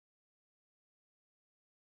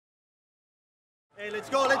Hey,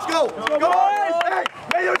 let's go, let's go! Let's go, boys! Hey,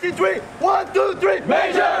 majors in 3, 1, 2, 3,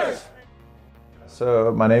 majors!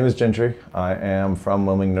 So my name is Gentry. I am from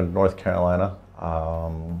Wilmington, North Carolina.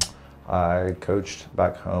 I coached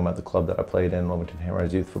back home at the club that I played in, Wilmington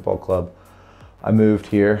Hammers Youth Football Club. I moved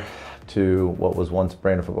here to what was once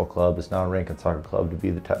Brainerd Football Club, is now Rankin Soccer Club, to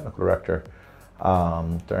be the technical director.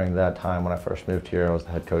 During that time when I first moved here, I was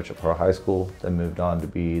the head coach at Pearl High School, then moved on to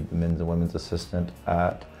be the men's and women's assistant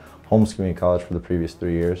at Holmes Community College for the previous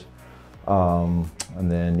 3 years. And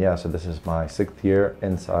then, yeah, so this is my 6th year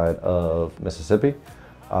inside of Mississippi.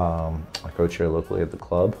 I coach here locally at the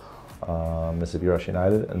club, Mississippi Rush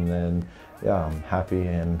United, and then, yeah, I'm happy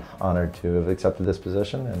and honored to have accepted this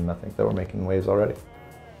position, and I think that we're making waves already.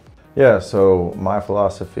 Yeah, so my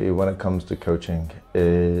philosophy when it comes to coaching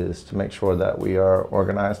is to make sure that we are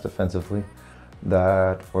organized defensively,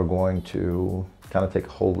 that we're going to kind of take a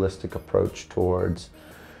holistic approach towards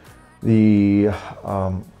the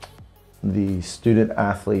student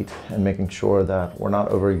athlete and making sure that we're not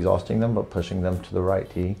overexhausting them but pushing them to the right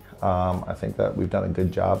tee. I think that we've done a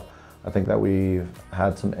good job. I think that we've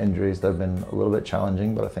had some injuries that have been a little bit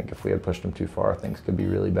challenging, but I think if we had pushed them too far, things could be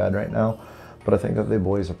really bad right now. But I think that the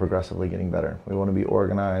boys are progressively getting better. We want to be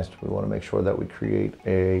organized. We want to make sure that we create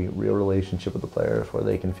a real relationship with the players where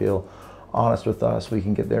they can feel honest with us. We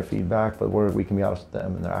can get their feedback, but we can be honest with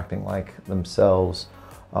them, and they're acting like themselves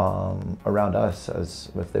around us as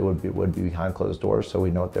if they would be behind closed doors, so we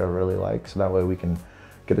know what they're really like, so that way we can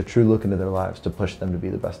get a true look into their lives to push them to be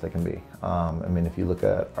the best they can be. I mean, if you look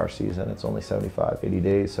at our season, it's only 75, 80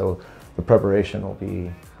 days, so the preparation will be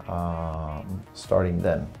starting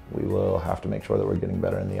then. We will have to make sure that we're getting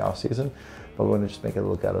better in the off season, but we're going to just make a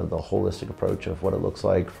look at the holistic approach of what it looks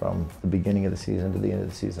like from the beginning of the season to the end of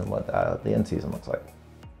the season, what the end season looks like.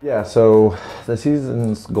 Yeah, so the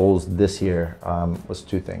season's goals this year was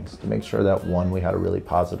 2 things. To make sure that, 1, we had a really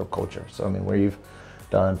positive culture. So, I mean, we've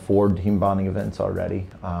done 4 team bonding events already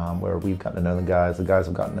where we've gotten to know the guys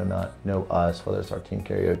have gotten to know us, whether it's our team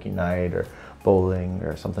karaoke night or bowling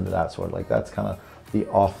or something of that sort. Like, that's kind of the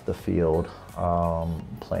off the field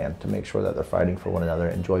plan, to make sure that they're fighting for one another,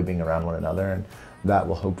 enjoy being around one another, and that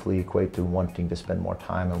will hopefully equate to wanting to spend more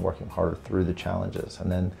time and working harder through the challenges.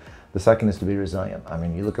 And then the second is to be resilient. I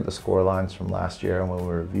mean, you look at the score lines from last year, and when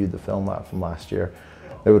we reviewed the film from last year,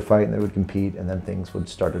 they would fight and they would compete, and then things would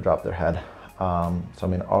start to drop their head. So I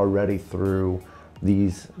mean, already through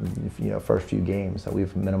these first few games, that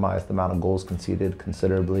we've minimized the amount of goals conceded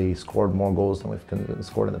considerably, scored more goals than we've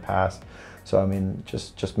scored in the past. So I mean,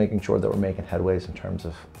 just making sure that we're making headways in terms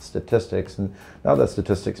of statistics, and not that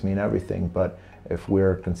statistics mean everything, but if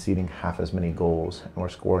we're conceding half as many goals and we're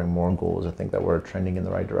scoring more goals, I think that we're trending in the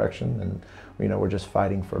right direction, and we're just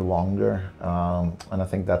fighting for longer. And I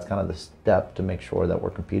think that's kind of the step to make sure that we're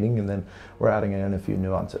competing, and then we're adding in a few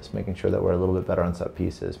nuances, making sure that we're a little bit better on set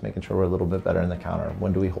pieces, making sure we're a little bit better in the counter.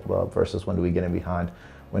 When do we hold up versus when do we get in behind?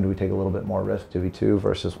 When do we take a little bit more risk, 2v2,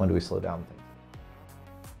 versus when do we slow down things?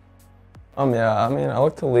 Yeah, I mean, I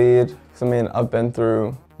like to lead because, I mean, I've been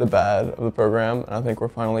through the bad of the program, and I think we're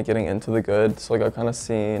finally getting into the good. So, like, I've kind of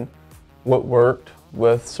seen what worked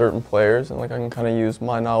with certain players, and, like, I can kind of use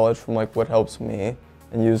my knowledge from, like, what helps me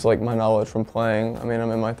and use, like, my knowledge from playing. I mean, I'm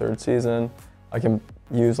in my 3rd season. I can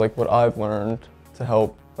use, like, what I've learned to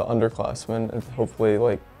help the underclassmen and hopefully,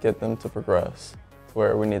 like, get them to progress to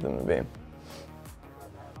where we need them to be.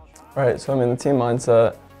 Right, so, I mean, the team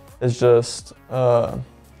mindset is just,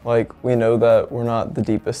 like, we know that we're not the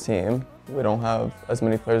deepest team. We don't have as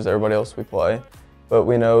many players as everybody else we play. But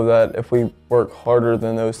we know that if we work harder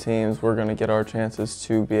than those teams, we're going to get our chances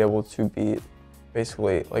to be able to beat,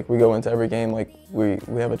 basically, like, we go into every game like we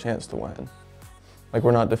have a chance to win. Like,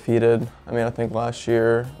 we're not defeated. I mean, I think last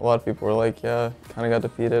year, a lot of people were like, yeah, kind of got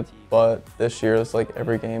defeated. But this year, it's like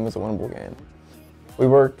every game is a winnable game. We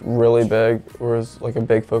worked really big. There was like a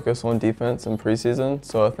big focus on defense in preseason,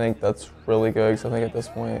 so I think that's really good, because I think at this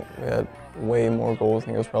point we had way more goals. I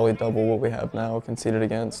think it was probably double what we have now conceded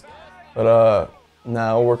against. But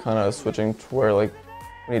now we're kind of switching to where, like,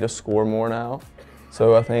 we need to score more now.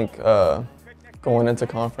 So I think going into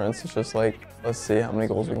conference, it's just like, let's see how many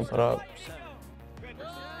goals we can put up.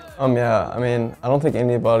 Yeah, I mean, I don't think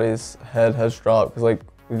anybody's head has dropped, because, like,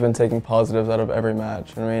 we've been taking positives out of every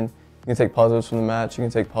match. I mean, you can take positives from the match, you can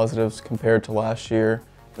take positives compared to last year.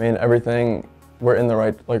 I mean, everything, we're in the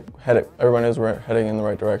right, like, everyone knows we're heading in the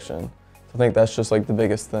right direction. So I think that's just, like, the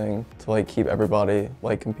biggest thing to, like, keep everybody,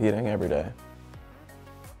 like, competing every day.